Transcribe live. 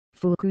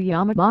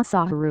Fukuyama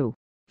Masaharu,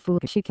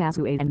 Fukiishi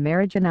Kazue and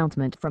marriage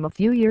announcement from a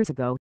few years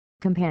ago,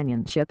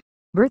 companionship,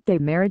 birthday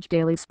marriage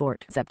daily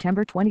sport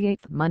September 28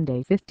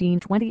 Monday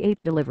 1528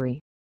 delivery.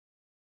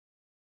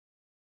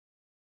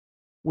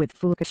 With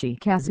Fukiishi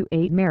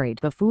Kazue married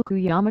the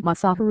Fukuyama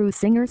Masaharu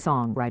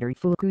singer-songwriter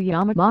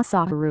Fukuyama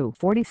Masaharu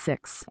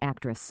 46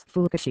 actress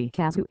Fukiishi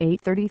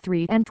Kazue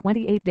 33 and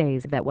 28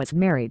 days that was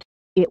married,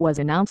 it was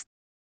announced.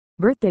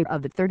 Birthday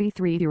of the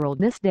 33-year-old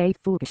this day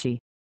Fukiishi.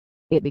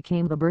 It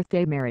became the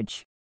birthday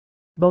marriage.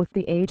 Both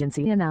the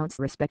agency announced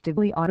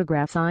respectively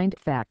autograph-signed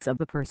facts of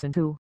the person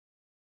who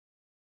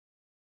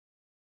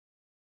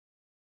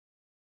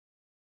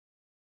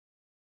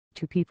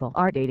two people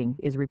are dating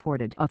is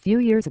reported a few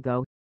years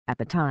ago. At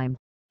the time,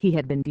 he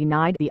had been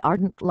denied the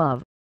ardent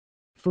love.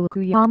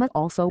 Fukuyama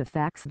also the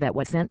facts that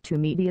was sent to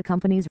media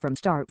companies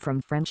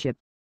from friendship.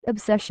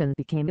 Obsession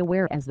became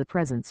aware as the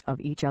presence of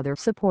each other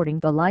supporting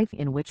the life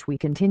in which we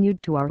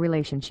continued to our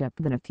relationship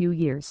than a few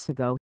years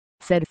ago,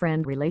 said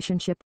friend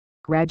relationship.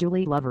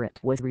 Gradually lover it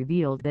was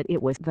revealed that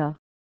it was the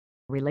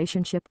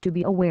relationship to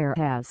be aware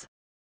has.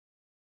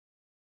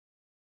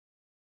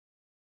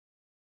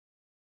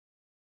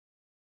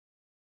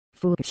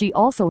 Fukiishi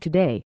also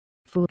today,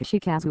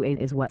 Fukiishi Kazue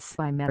is what's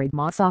by married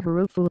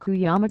Masaharu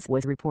Fukuyama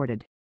was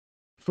reported.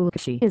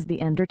 Fukiishi is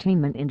the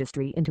entertainment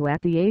industry into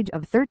at the age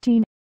of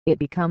 13, it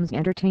becomes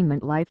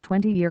entertainment life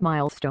 20-year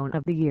milestone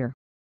of the year.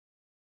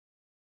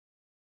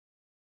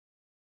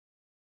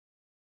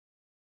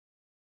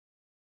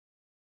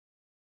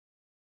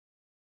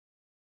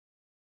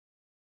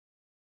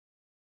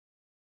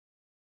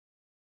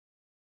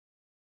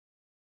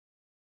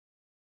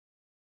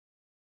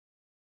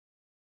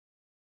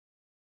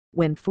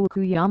 When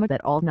Fukuyama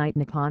that all-night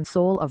Nippon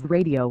Soul of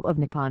Radio of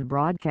Nippon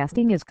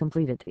Broadcasting is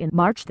completed in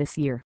March this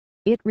year,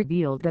 it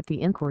revealed that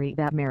the inquiry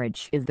that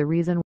marriage is the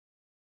reason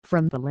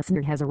from the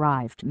listener has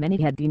arrived.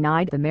 Many had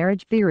denied the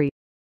marriage theory,